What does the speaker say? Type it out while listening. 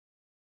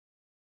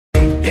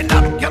Get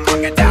up, come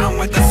on, get down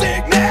with the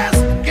sickness.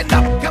 Get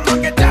up, come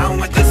on, get down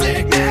with the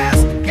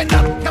sickness. Get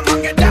up, come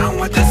on, get down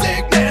with the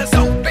sickness.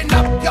 Open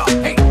up your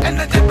hate and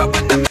the dipper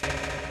with the...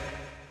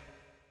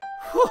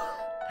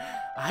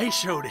 I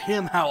showed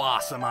him how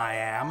awesome I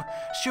am,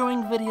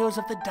 showing videos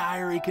of the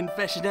diary,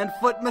 confession, and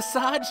foot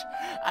massage.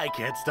 I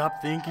can't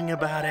stop thinking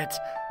about it,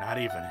 not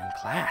even in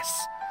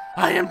class.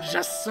 I am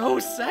just so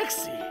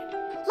sexy.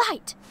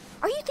 Light,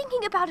 are you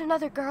thinking about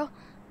another girl?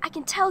 I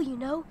can tell you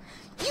know.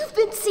 You've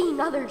been seeing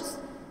others.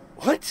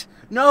 What?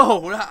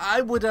 No,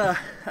 I would, Thanks,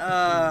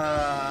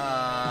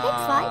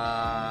 Light.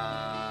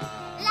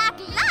 Like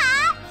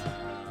Light?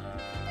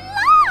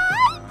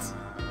 Light!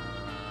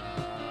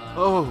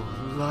 Oh,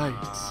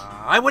 Light.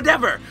 I would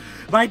never.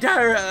 My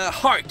dire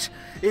heart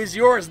is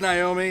yours,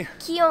 Naomi.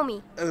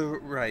 Kyomi.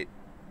 Right.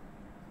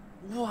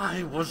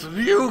 Why was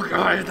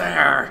Ryuuga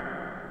there?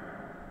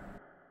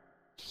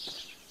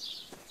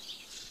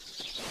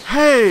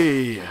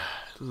 Hey,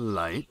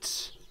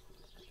 Light.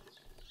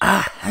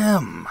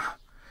 Ahem.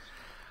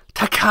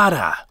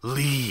 Takada,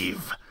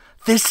 leave.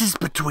 This is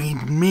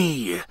between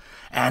me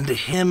and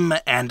him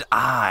and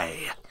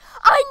I.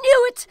 I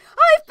knew it!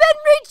 I've been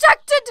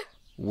rejected!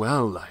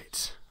 Well,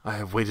 Light, I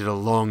have waited a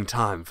long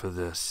time for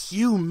this.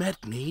 You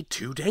met me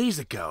 2 days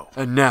ago.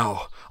 And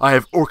now, I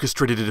have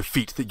orchestrated a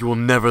defeat that you will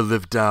never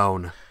live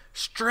down.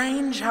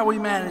 Strange how we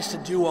managed to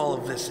do all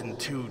of this in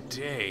 2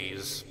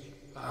 days.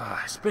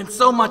 I spent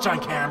so much on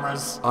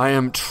cameras. I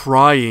am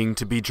trying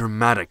to be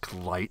dramatic,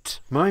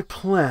 Light. My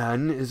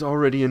plan is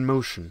already in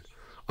motion.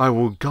 I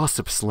will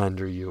gossip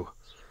slander you.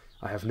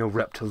 I have no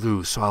rep to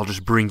lose, so I'll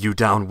just bring you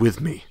down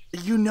with me.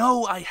 You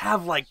know I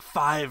have like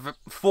 4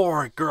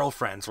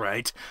 girlfriends,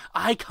 right?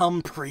 I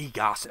come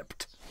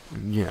pre-gossiped.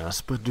 Yes,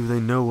 but do they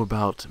know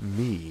about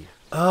me?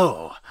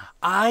 Oh,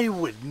 I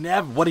would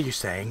never... What are you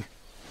saying?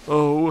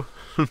 Oh,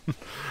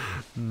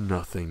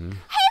 nothing.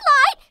 Hey,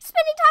 Light!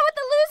 Spending time with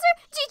the loser?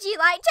 GG,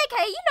 Light. JK,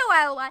 you know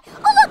LOL.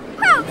 Oh, look!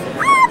 Crowds!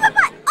 Oh, my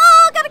butt!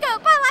 Oh, gotta go.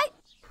 Bye, Light.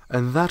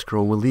 And that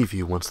girl will leave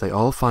you once they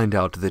all find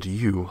out that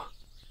you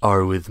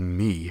are with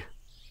me.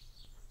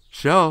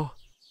 Ciao.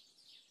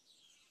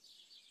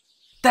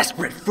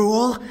 Desperate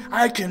fool!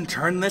 I can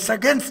turn this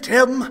against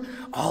him!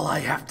 All I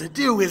have to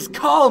do is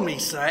call me,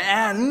 sir,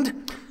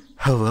 and...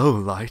 Hello,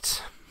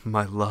 Light,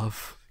 my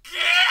love.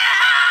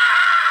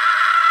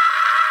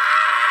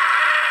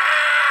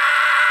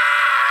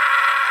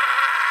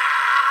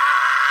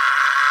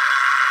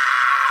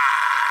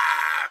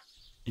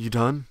 You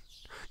done?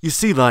 You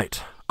see,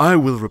 Light, I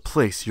will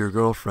replace your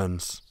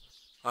girlfriends.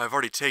 I've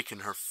already taken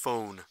her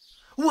phone.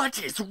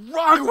 What is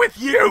wrong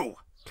with you?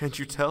 Can't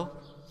you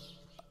tell?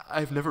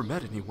 I've never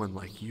met anyone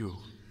like you.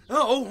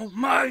 Oh,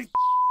 my...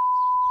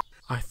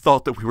 I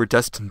thought that we were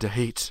destined to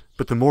hate,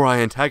 but the more I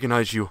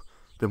antagonize you,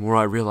 the more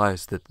I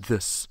realize that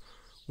this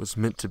was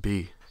meant to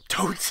be.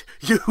 Don't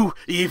you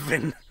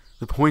even...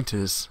 The point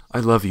is, I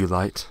love you,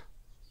 Light.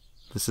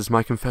 This is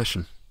my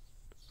confession.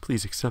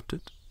 Please accept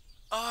it.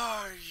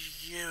 Are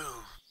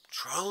you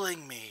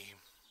trolling me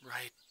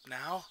right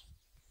now?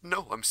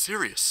 No, I'm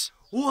serious.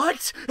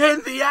 What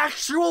in the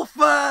actual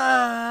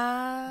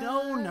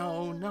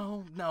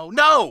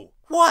No!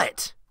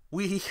 What?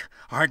 We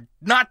are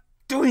not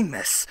doing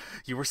this.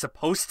 You were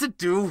supposed to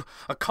do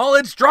a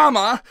college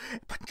drama,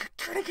 but you're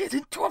turning it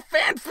into a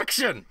fan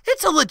fiction.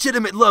 It's a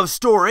legitimate love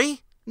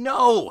story.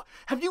 No!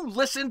 Have you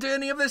listened to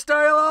any of this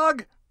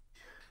dialogue?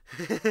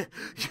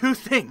 You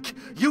think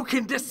you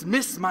can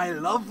dismiss my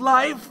love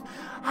life?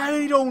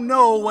 I don't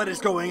know what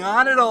is going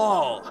on at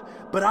all,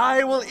 but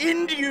I will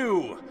end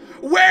you.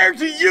 Where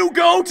do you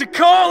go to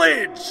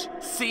college?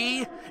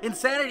 See?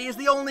 Insanity is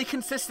the only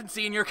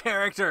consistency in your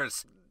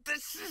characters.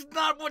 This is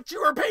not what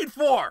you were paid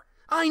for.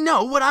 I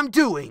know what I'm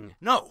doing.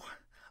 No.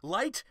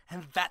 Light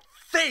and that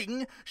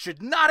thing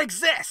should not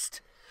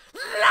exist.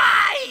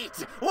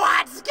 Light!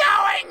 What's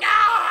going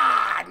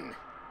on?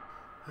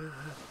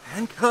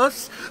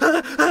 Handcuffs?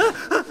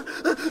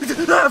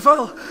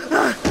 Devil!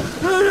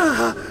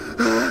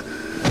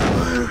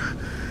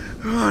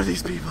 Who are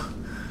these people?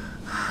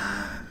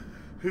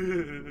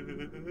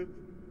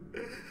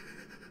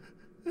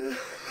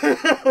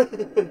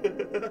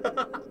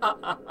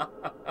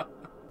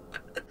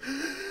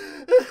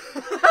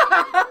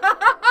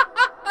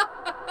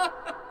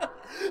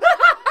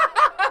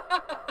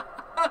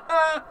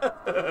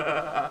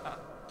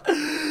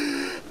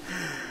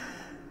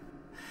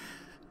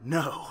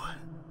 No,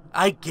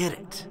 I get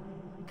it.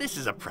 This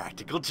is a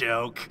practical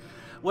joke.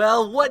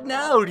 Well, what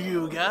now,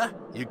 Ryuuga?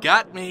 You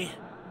got me.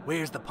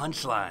 Where's the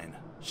punchline?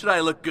 Should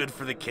I look good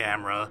for the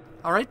camera?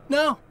 All right,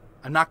 no.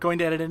 I'm not going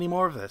to edit any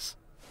more of this.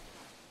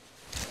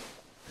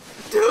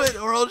 Do it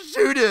or I'll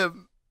shoot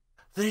him.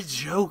 The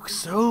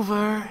joke's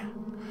over.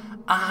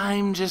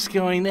 I'm just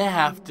going to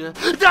have to...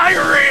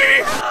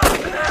 Diary!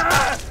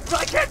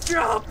 My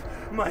ketchup!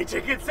 My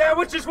chicken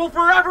sandwiches will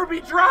forever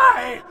be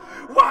dry!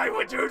 Why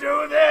would you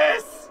do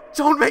this?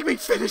 Don't make me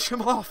finish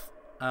him off.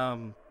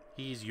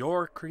 He's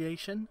your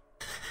creation?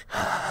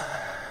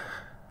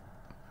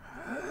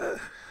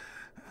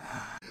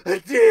 A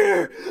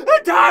dear!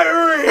 A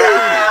diary!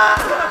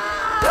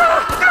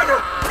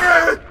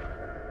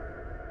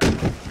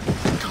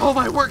 all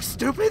my work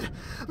stupid?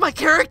 My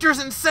character's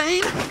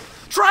insane?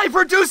 Try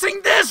producing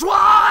this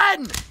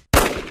one!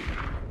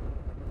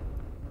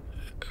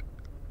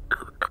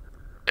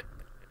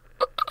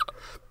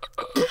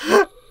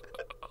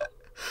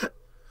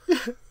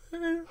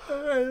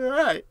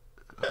 Right.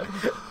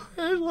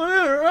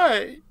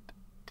 Right.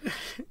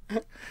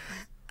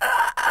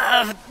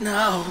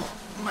 No,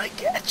 my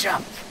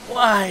ketchup.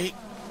 Why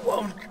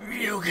won't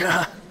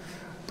Ryuuga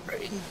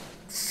bring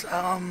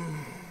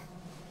some?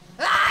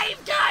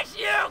 I've got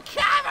you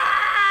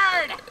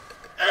covered!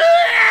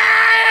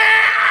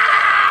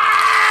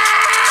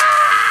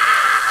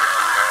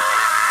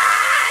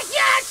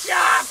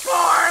 Ketchup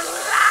for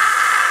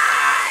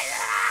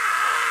life!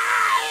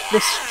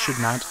 This should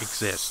not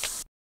exist.